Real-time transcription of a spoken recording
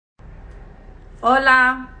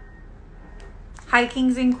Hola. Hi,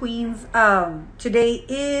 kings and queens. Today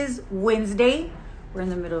is Wednesday. We're in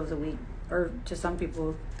the middle of the week, or to some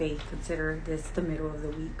people, they consider this the middle of the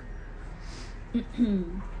week.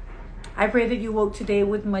 I pray that you woke today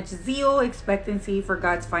with much zeal, expectancy for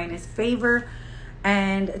God's finest favor.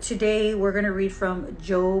 And today we're going to read from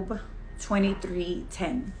Job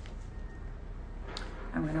 23:10.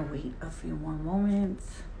 I'm going to wait a few more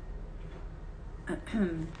moments.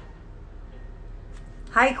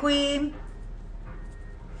 Hi, Queen.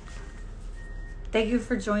 Thank you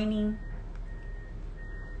for joining.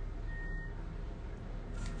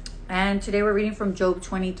 And today we're reading from Job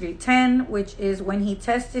 23:10, which is, when he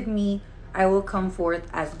tested me, I will come forth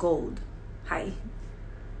as gold. Hi.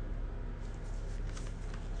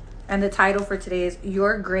 And the title for today is,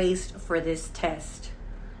 You're graced for this test.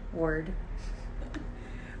 Word.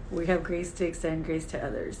 We have grace to extend grace to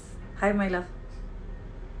others. Hi, my love.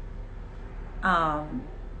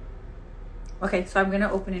 Okay, so I'm going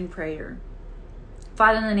to open in prayer.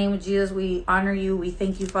 Father, in the name of Jesus, we honor you. We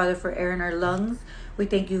thank you, Father, for air in our lungs. We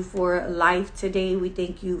thank you for life today. We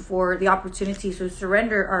thank you for the opportunity to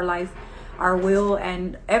surrender our life, our will,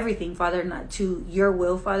 and everything, Father, not to your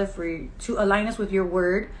will, Father, to align us with your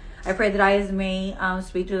word. I pray that I, Esmé,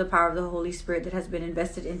 speak through the power of the Holy Spirit that has been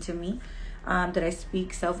invested into me, that I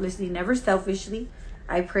speak selflessly, never selfishly.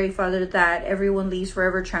 I pray, Father, that everyone leaves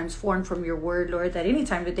forever transformed from your word, Lord, that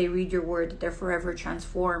anytime that they read your word, that they're forever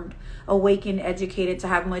transformed, awakened, educated, to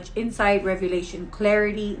have much insight, revelation,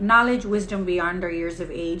 clarity, knowledge, wisdom beyond our years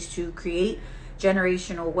of age, to create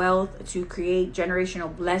generational wealth, to create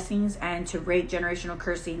generational blessings, and to break generational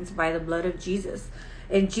cursings by the blood of Jesus.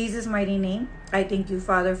 In Jesus' mighty name, I thank you,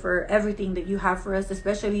 Father, for everything that you have for us,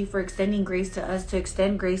 especially for extending grace to us, to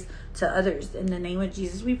extend grace to others. In the name of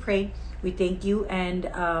Jesus, we pray. We thank you, and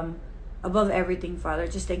above everything, Father,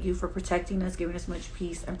 just thank you for protecting us, giving us much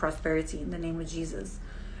peace and prosperity. In the name of Jesus,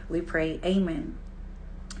 we pray. Amen.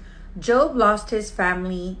 Job lost his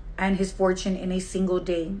family and his fortune in a single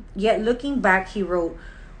day. Yet looking back, he wrote,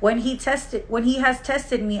 When he has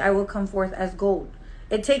tested me, I will come forth as gold.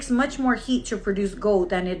 It takes much more heat to produce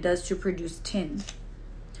gold than it does to produce tin.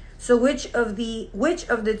 So which of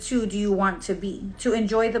the two do you want to be? To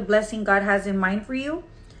enjoy the blessing God has in mind for you?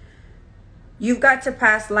 You've got to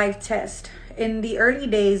pass life test. In the early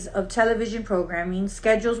days of television programming,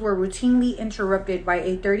 schedules were routinely interrupted by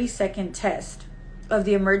a 30-second test of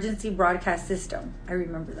the emergency broadcast system. I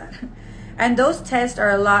remember that. And those tests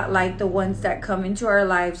are a lot like the ones that come into our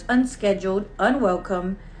lives unscheduled,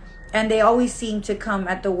 unwelcome, and they always seem to come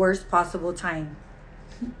at the worst possible time.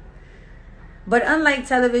 But unlike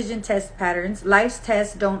television test patterns, life's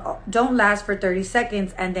tests don't last for 30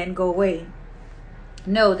 seconds and then go away.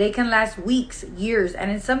 No, they can last weeks, years, and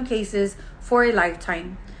in some cases for a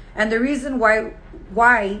lifetime. And the reason why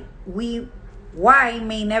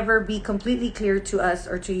may never be completely clear to us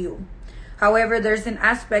or to you. However, there's an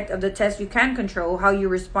aspect of the test you can control, how you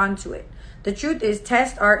respond to it. The truth is,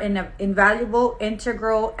 tests are an invaluable,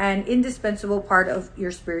 integral, and indispensable part of your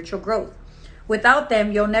spiritual growth. Without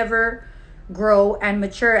them, you'll never grow and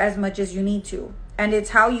mature as much as you need to. And it's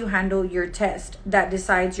how you handle your test that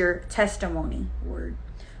decides your testimony. Word.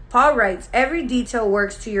 Paul writes, every detail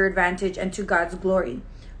works to your advantage and to God's glory.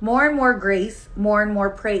 More and more grace, more and more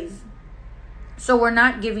praise. So we're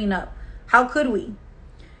not giving up. How could we?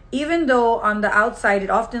 Even though on the outside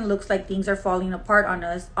it often looks like things are falling apart on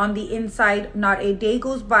us, on the inside, not a day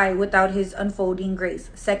goes by without his unfolding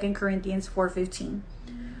grace. 2 Corinthians 4:15.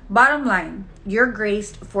 Bottom line, you're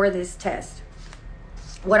graced for this test.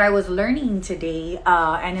 What I was learning today,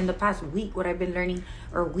 and in the past week, what I've been learning,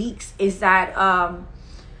 or weeks, is that,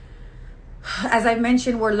 as I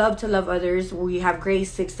mentioned, we're loved to love others. We have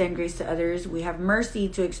grace to extend grace to others. We have mercy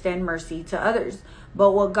to extend mercy to others.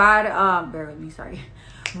 But what God, bear with me, sorry.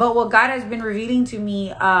 But what God has been revealing to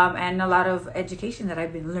me, and a lot of education that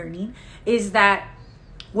I've been learning, is that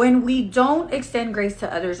when we don't extend grace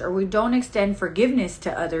to others, or we don't extend forgiveness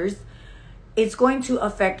to others, it's going to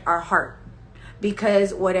affect our heart.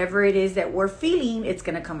 Because whatever it is that we're feeling, it's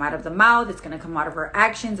going to come out of the mouth. It's going to come out of our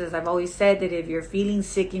actions. As I've always said, that if you're feeling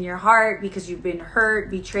sick in your heart because you've been hurt,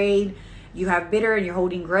 betrayed, you have bitter and you're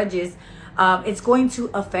holding grudges, it's going to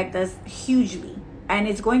affect us hugely. And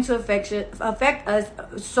it's going to affect us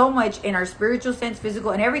so much in our spiritual sense, physical,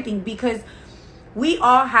 and everything, because we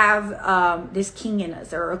all have this king in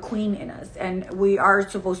us, or a queen in us, and we are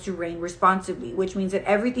supposed to reign responsibly, which means that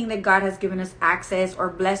everything that God has given us access or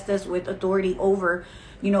blessed us with authority over,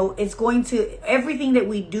 it's going to, everything that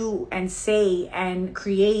we do and say and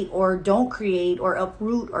create or don't create or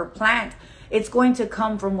uproot or plant, it's going to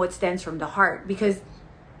come from what stems from the heart. Because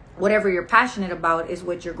whatever you're passionate about is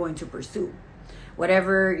what you're going to pursue.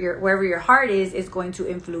 Wherever your heart is going to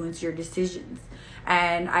influence your decisions.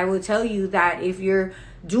 And I will tell you that if you're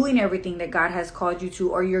doing everything that God has called you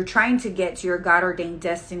to, or you're trying to get to your God ordained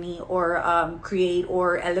destiny, or create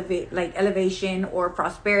or elevate, like elevation or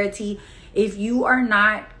prosperity, if you are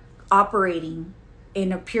not operating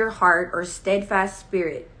in a pure heart or steadfast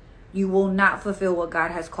spirit, you will not fulfill what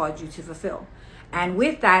God has called you to fulfill. And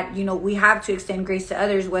with that, we have to extend grace to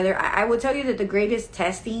others. Whether I will tell you that the greatest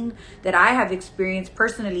testing that I have experienced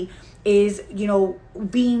personally is,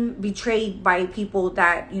 being betrayed by people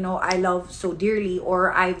that, I love so dearly,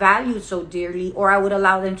 or I value so dearly, or I would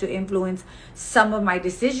allow them to influence some of my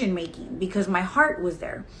decision making because my heart was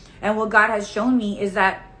there. And what God has shown me is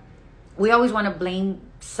that we always want to blame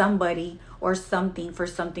somebody or something for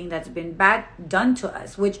something that's been bad done to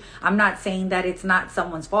us, which I'm not saying that it's not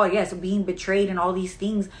someone's fault. Yes, being betrayed and all these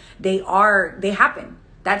things, they happen.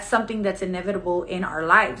 That's something that's inevitable in our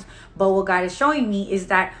lives. But what God is showing me is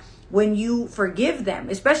that when you forgive them,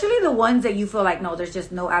 especially the ones that you feel like, no, there's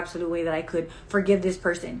just no absolute way that I could forgive this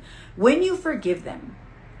person. When you forgive them,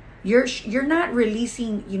 you're not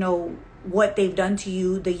releasing, what they've done to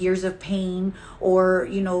you, the years of pain, or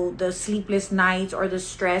the sleepless nights, or the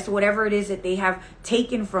stress, whatever it is that they have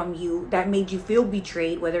taken from you that made you feel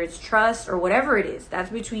betrayed, whether it's trust or whatever it is.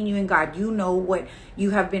 That's between you and God. You know what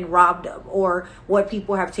you have been robbed of, or what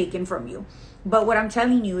people have taken from you. But what I'm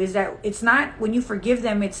telling you is that it's not, when you forgive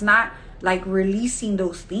them, it's not like releasing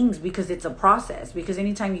those things, because it's a process. Because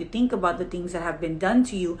anytime you think about the things that have been done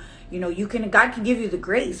to you, God can give you the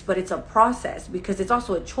grace, but it's a process, because it's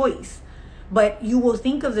also a choice. But you will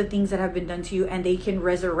think of the things that have been done to you, and they can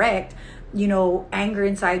resurrect, anger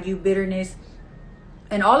inside you, bitterness,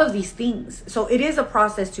 and all of these things. So it is a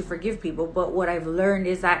process to forgive people. But what I've learned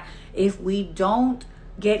is that if we don't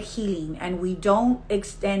get healing, and we don't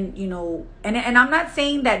extend, and I'm not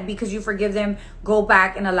saying that because you forgive them, go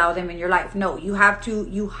back and allow them in your life. No, you have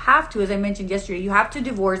to, as I mentioned yesterday, you have to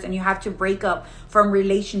divorce, and you have to break up from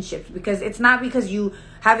relationships, because it's not because you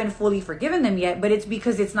haven't fully forgiven them yet, but it's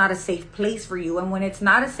because it's not a safe place for you. And when it's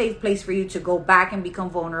not a safe place for you to go back and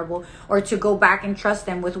become vulnerable, or to go back and trust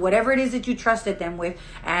them with whatever it is that you trusted them with,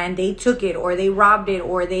 and they took it, or they robbed it,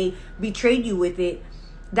 or they betrayed you with it,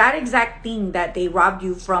 that exact thing that they robbed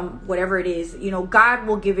you from, whatever it is, God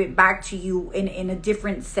will give it back to you in a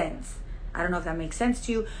different sense. I don't know if that makes sense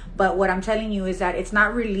to you, but what I'm telling you is that it's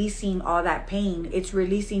not releasing all that pain. It's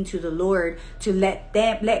releasing to the Lord, to let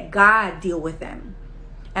God deal with them.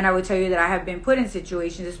 And I would tell you that I have been put in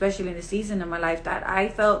situations, especially in the season of my life, that I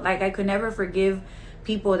felt like I could never forgive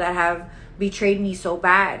people that have betrayed me so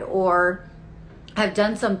bad, or have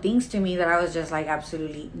done some things to me that I was just like,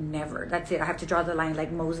 absolutely never. That's it. I have to draw the line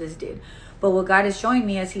like Moses did. But what God is showing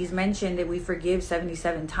me, as he's mentioned, that we forgive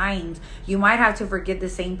 77 times, you might have to forgive the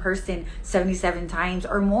same person 77 times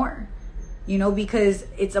or more, because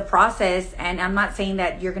it's a process. And I'm not saying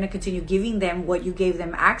that you're going to continue giving them what you gave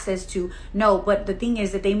them access to. No, but the thing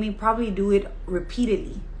is that they may probably do it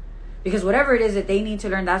repeatedly. Because whatever it is that they need to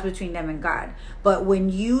learn, that's between them and God. But when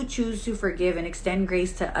you choose to forgive and extend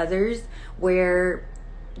grace to others, where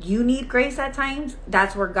you need grace at times,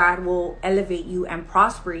 that's where God will elevate you and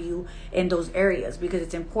prosper you in those areas. Because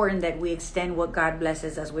it's important that we extend what God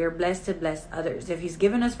blesses us. We are blessed to bless others. If he's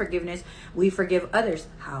given us forgiveness, we forgive others.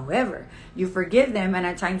 However, you forgive them, and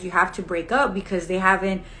at times you have to break up because they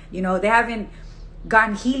haven't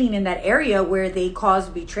gotten healing in that area where they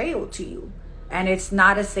caused betrayal to you. And it's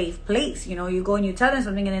not a safe place. You go and you tell them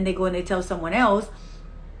something, and then they go and they tell someone else,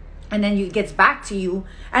 and then it gets back to you.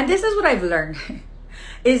 And this is what I've learned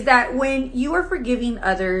is that when you are forgiving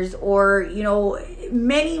others, or,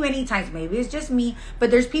 many times, maybe it's just me, but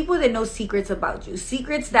there's people that know secrets about you,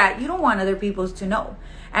 secrets that you don't want other people to know.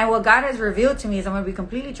 And what God has revealed to me, is I'm going to be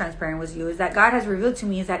completely transparent with you, is that God has revealed to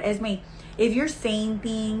me is that, Esmé, if you're saying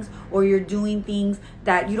things or you're doing things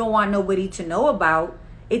that you don't want nobody to know about,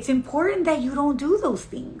 it's important that you don't do those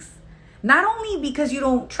things. Not only because you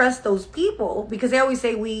don't trust those people, because they always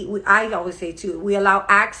say, I always say too, we allow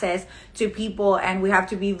access to people, and we have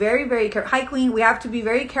to be very, very careful. Hi, Queen. We have to be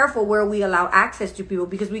very careful where we allow access to people,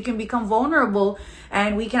 because we can become vulnerable,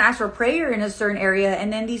 and we can ask for prayer in a certain area.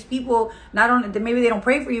 And then these people, not only, maybe they don't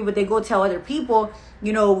pray for you, but they go tell other people,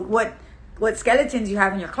 what skeletons you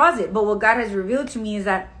have in your closet. But what God has revealed to me is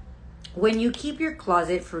that when you keep your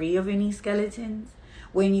closet free of any skeletons,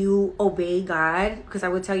 when you obey God, because I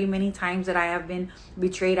would tell you many times that I have been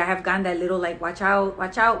betrayed. I have gotten that little like, watch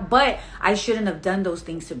out. But I shouldn't have done those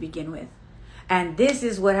things to begin with. And this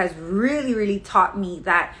is what has really, really taught me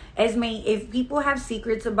that, Esmé, if people have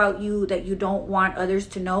secrets about you that you don't want others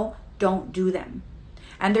to know, don't do them.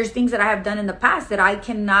 And there's things that I have done in the past that I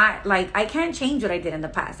cannot, like, I can't change what I did in the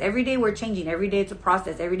past. Every day we're changing. Every day it's a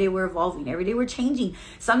process. Every day we're evolving. Every day we're changing.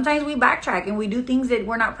 Sometimes we backtrack and we do things that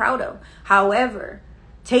we're not proud of. However,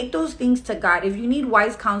 take those things to God. If you need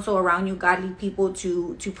wise counsel around you, godly people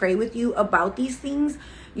to pray with you about these things,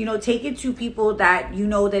 you know, take it to people that you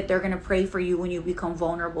know that they're going to pray for you when you become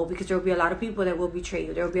vulnerable, because there will be a lot of people that will betray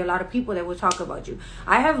you. There will be a lot of people that will talk about you.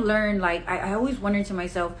 I have learned, like, I always wonder to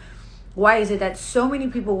myself, why is it that so many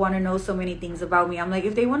people want to know so many things about me? I'm like,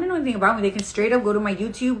 if they want to know anything about me, they can straight up go to my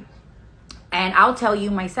YouTube and I'll tell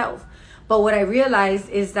you myself. But what I realized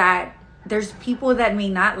is that there's people that may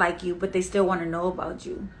not like you, but they still want to know about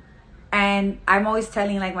you. And I'm always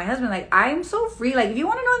telling, like, my husband, like, I'm so free. Like, if you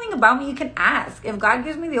want to know anything about me, you can ask. If God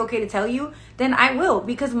gives me the okay to tell you, then I will.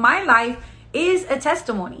 Because my life is a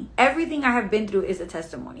testimony. Everything I have been through is a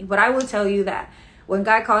testimony. But I will tell you that when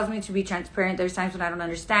God calls me to be transparent, there's times when I don't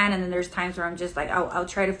understand. And then there's times where I'm just like, I'll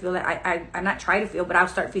try to feel it. I'm not try to feel, but I'll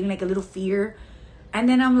start feeling like a little fear. And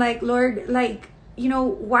then I'm like, Lord, like, you know,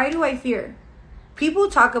 why do I fear?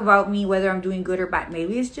 People talk about me whether I'm doing good or bad.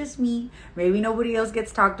 Maybe it's just me. Maybe nobody else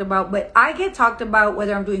gets talked about. But I get talked about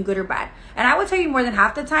whether I'm doing good or bad. And I will tell you, more than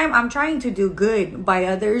half the time, I'm trying to do good by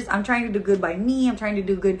others. I'm trying to do good by me. I'm trying to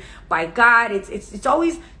do good by God. It's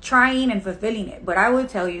always trying and fulfilling it. But I will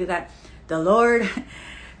tell you that the Lord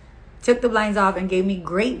took the blinds off and gave me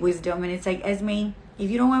great wisdom. And it's like, Esmé,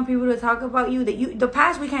 if you don't want people to talk about you, the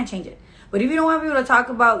past, we can't change it. But if you don't want people to talk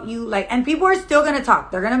about you, like, and people are still going to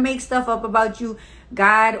talk. They're going to make stuff up about you.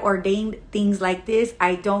 God ordained things like this.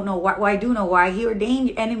 I don't know why. Well, I do know why. He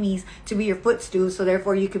ordained enemies to be your footstool. So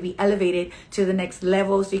therefore you could be elevated to the next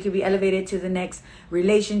level. So you could be elevated to the next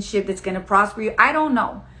relationship that's going to prosper you. I don't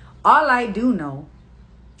know. All I do know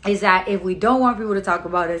is that if we don't want people to talk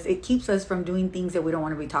about us, it keeps us from doing things that we don't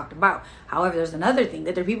want to be talked about. However, there's another thing,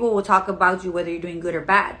 that the people will talk about you whether you're doing good or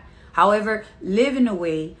bad. However, live in a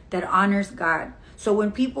way that honors God. So when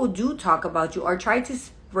people do talk about you or try to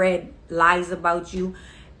spread lies about you,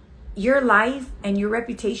 your life and your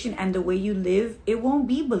reputation and the way you live, it won't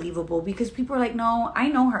be believable, because people are like, no, I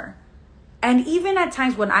know her. And even at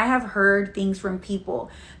times when I have heard things from people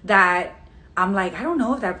that I'm like, I don't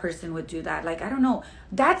know if that person would do that. Like, I don't know.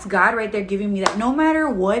 That's God right there giving me that. No matter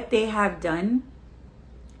what they have done,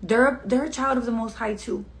 they're a child of the Most High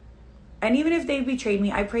too. And even if they betrayed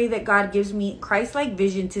me, I pray that God gives me Christ-like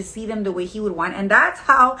vision to see them the way he would want. And that's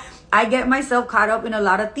how I get myself caught up in a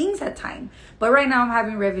lot of things at times. But right now I'm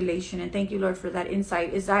having revelation. And thank you, Lord, for that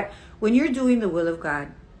insight. Is that when you're doing the will of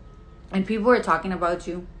God and people are talking about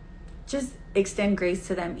you, just extend grace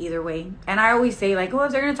to them either way. And I always say, like, oh,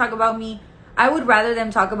 if they're going to talk about me, I would rather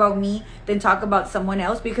them talk about me than talk about someone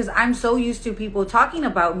else, because I'm so used to people talking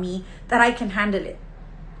about me that I can handle it.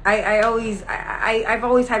 I've always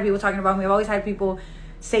had people talking about me. I've always had people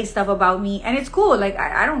say stuff about me, and it's cool. Like,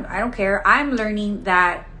 I don't care. I'm learning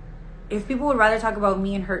that if people would rather talk about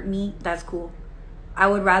me and hurt me, that's cool. I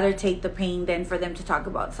would rather take the pain than for them to talk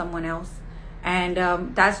about someone else.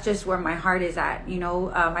 And that's just where my heart is at. You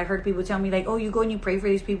know, I've heard people tell me, like, oh, you go and you pray for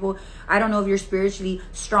these people. I don't know if you're spiritually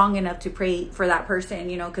strong enough to pray for that person,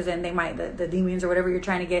 you know, because then they might, the demons or whatever you're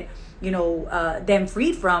trying to get, you know, them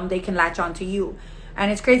freed from, they can latch on to you. And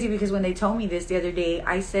it's crazy, because when they told me this the other day,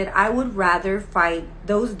 I said, I would rather fight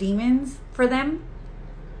those demons for them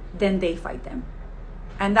than they fight them.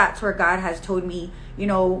 And that's where God has told me, you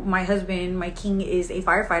know, my husband, my king, is a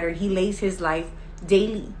firefighter, and he lays his life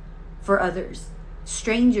daily for others.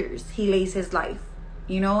 Strangers, he lays his life,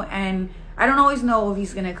 you know, and I don't always know if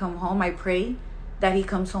he's going to come home. I pray that he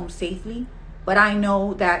comes home safely, but I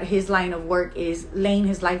know that his line of work is laying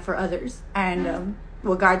his life for others. And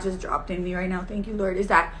what God just dropped in me right now, thank you, Lord, is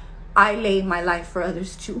that I lay my life for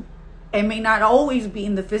others too. It may not always be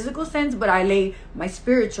in the physical sense, but I lay my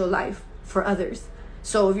spiritual life for others.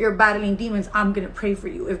 So if you're battling demons, I'm going to pray for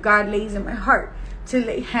you. If God lays in my heart to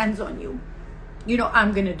lay hands on you, you know,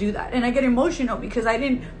 I'm going to do that. And I get emotional because I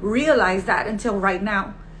didn't realize that until right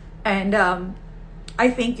now. And I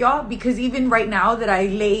thank y'all, because even right now that I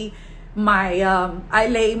lay my I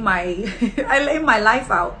lay my life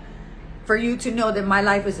out for you to know that my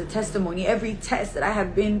life is a testimony. Every test that I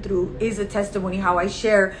have been through is a testimony, how I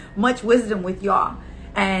share much wisdom with y'all.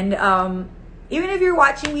 And even if you're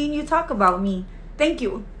watching me and you talk about me, thank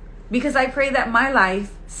you. Because I pray that my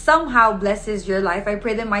life somehow blesses your life. I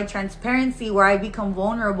pray that my transparency, where I become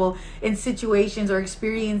vulnerable in situations or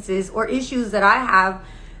experiences or issues that I have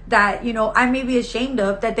that, you know, I may be ashamed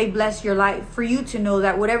of, that they bless your life. For you to know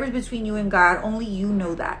that whatever's between you and God, only you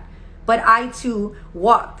know that. But I too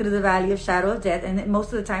walk through the valley of shadow of death, and most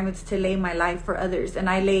of the time it's to lay my life for others. And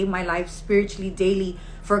I lay my life spiritually daily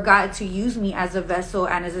for God to use me as a vessel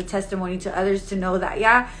and as a testimony to others, to know that,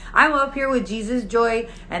 yeah, I'm up here with Jesus' joy,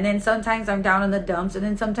 and then sometimes I'm down in the dumps, and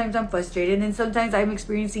then sometimes I'm frustrated, and then sometimes I'm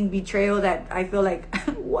experiencing betrayal that I feel like,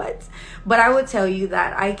 what? But I would tell you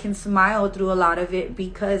that I can smile through a lot of it,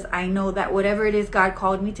 because I know that whatever it is God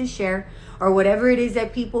called me to share, or whatever it is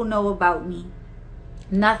that people know about me,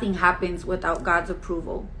 nothing happens without God's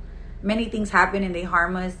approval. Many things happen and they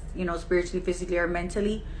harm us, spiritually, physically, or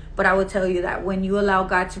mentally. But I will tell you that when you allow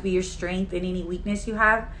God to be your strength in any weakness you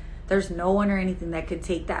have, there's no one or anything that could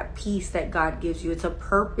take that peace that God gives you. It's a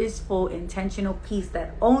purposeful, intentional peace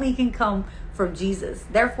that only can come from Jesus.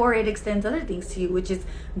 Therefore, it extends other things to you, which is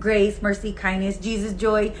grace, mercy, kindness, Jesus'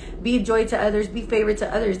 joy. Be a joy to others, be favor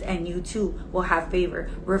to others, and you too will have favor.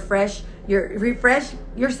 Refresh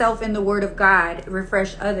yourself in the Word of God.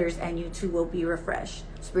 Refresh others, and you too will be refreshed,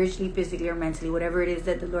 spiritually, physically, or mentally. Whatever it is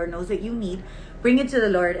that the Lord knows that you need, bring it to the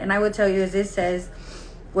Lord. And I will tell you, as it says,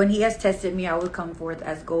 when He has tested me, I will come forth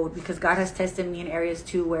as gold, because God has tested me in areas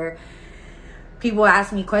too where people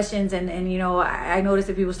ask me questions, and I notice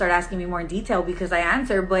that people start asking me more in detail because I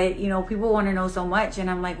answer, but people want to know so much, and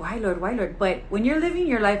I'm like, why Lord? But when you're living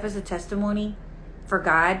your life as a testimony for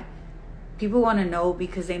God, people want to know,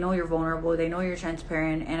 because they know you're vulnerable, they know you're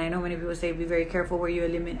transparent. And I know many people say be very careful where you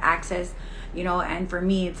limit access, and for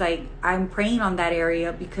me it's like I'm praying on that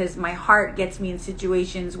area, because my heart gets me in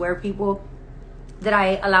situations where people that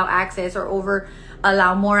I allow access or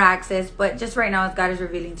allow more access. But just right now, as God is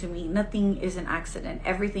revealing to me, nothing is an accident.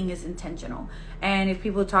 Everything is intentional. And if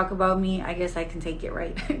people talk about me, I guess I can take it,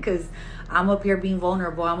 right? Because I'm up here being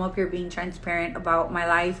vulnerable. I'm up here being transparent about my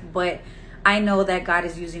life. But I know that God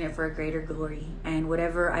is using it for a greater glory. And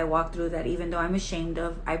whatever I walk through, that even though I'm ashamed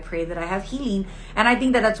of, I pray that I have healing. And I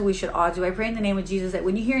think that that's what we should all do. I pray in the name of Jesus that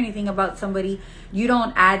when you hear anything about somebody, you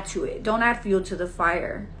don't add to it. Don't add fuel to the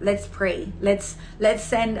fire. Let's pray. Let's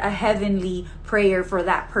send a heavenly prayer for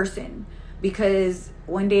that person, because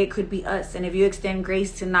one day it could be us. And if you extend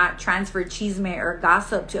grace to not transfer chisme or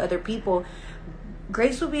gossip to other people,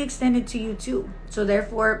 grace will be extended to you too. So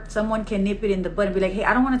therefore, someone can nip it in the bud and be like, hey,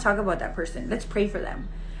 I don't want to talk about that person. Let's pray for them.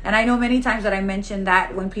 And I know many times that I mentioned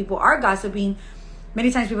that when people are gossiping,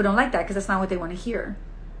 many times people don't like that, because that's not what they want to hear.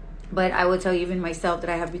 But I will tell you, even myself, that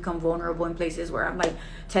I have become vulnerable in places where I'm like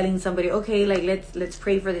telling somebody, okay, like let's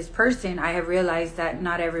pray for this person. I have realized that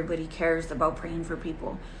not everybody cares about praying for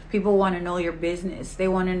people. People want to know your business. They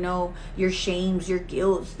want to know your shames, your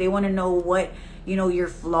guilt. They want to know what you're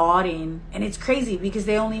flawed in. And it's crazy, because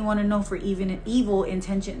they only want to know for even evil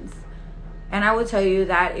intentions. And I will tell you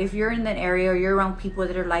that if you're in that area, or you're around people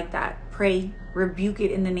that are like that, pray, rebuke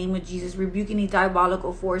it in the name of Jesus. Rebuke any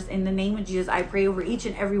diabolical force in the name of Jesus. I pray over each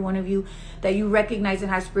and every one of you that you recognize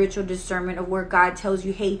and have spiritual discernment of where God tells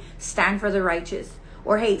you, hey, stand for the righteous,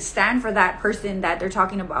 or hey, stand for that person that they're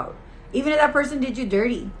talking about. Even if that person did you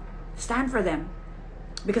dirty, stand for them.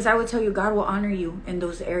 Because I would tell you, God will honor you in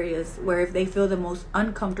those areas where if they feel the most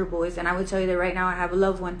uncomfortable is. And I would tell you that right now I have a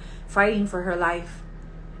loved one fighting for her life.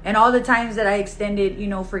 And all the times that I extended,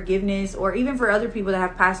 forgiveness, or even for other people that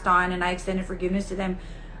have passed on, and I extended forgiveness to them,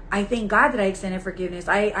 I thank God that I extended forgiveness.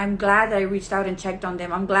 I'm glad that I reached out and checked on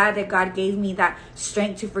them. I'm glad that God gave me that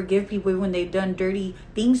strength to forgive people when they've done dirty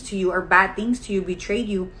things to you or bad things to you, betrayed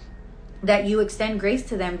you, that you extend grace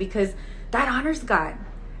to them, because that honors God.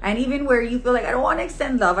 And even where you feel like, I don't want to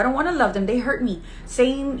extend love, I don't want to love them, they hurt me.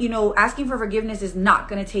 Saying, asking for forgiveness is not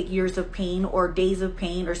going to take years of pain or days of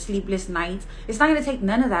pain or sleepless nights. It's not going to take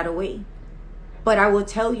none of that away. But I will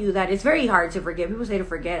tell you that it's very hard to forget. People say to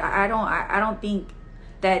forget. I don't think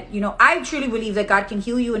that, I truly believe that God can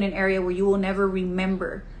heal you in an area where you will never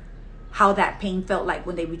remember how that pain felt like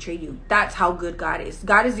when they betrayed you. That's how good God is.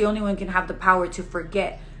 God is the only one who can have the power to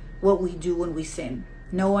forget what we do when we sin.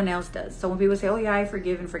 No one else does. So when people say, oh yeah, I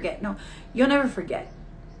forgive and forget. No, you'll never forget.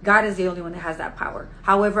 God is the only one that has that power.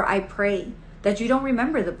 However, I pray that you don't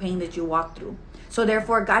remember the pain that you walked through. So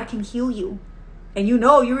therefore, God can heal you. And you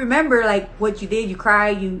remember like what you did, you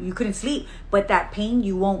cried, you couldn't sleep, but that pain,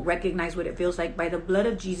 you won't recognize what it feels like. By the blood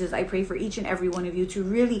of Jesus, I pray for each and every one of you to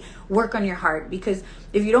really work on your heart, because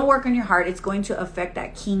if you don't work on your heart, it's going to affect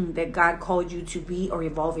that king that God called you to be or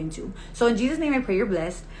evolve into. So in Jesus' name, I pray you're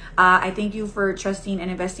blessed. I thank you for trusting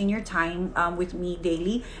and investing your time with me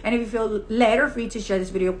daily. And if you feel led or free to share this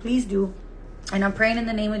video, please do. And I'm praying in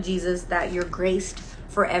the name of Jesus that you're graced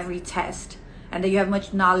for every test, and that you have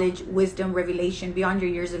much knowledge, wisdom, revelation beyond your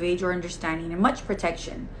years of age or understanding, and much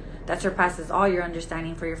protection that surpasses all your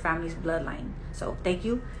understanding for your family's bloodline. So thank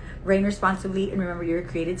you. reign responsibly, and remember, you're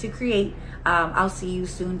created to create. I'll see you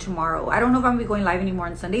soon tomorrow. I don't know if I'm gonna be going live anymore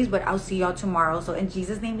on Sundays, but I'll see y'all tomorrow. So in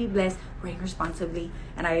Jesus' name, be blessed, reign responsibly,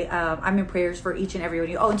 and I'm in prayers for each and every one of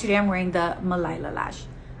you. Oh, and today I'm wearing the Malila lash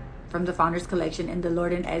from the Founders Collection in the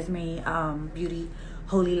Lord&Esmé Beauty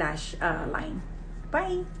Holy Lash line.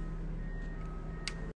 Bye.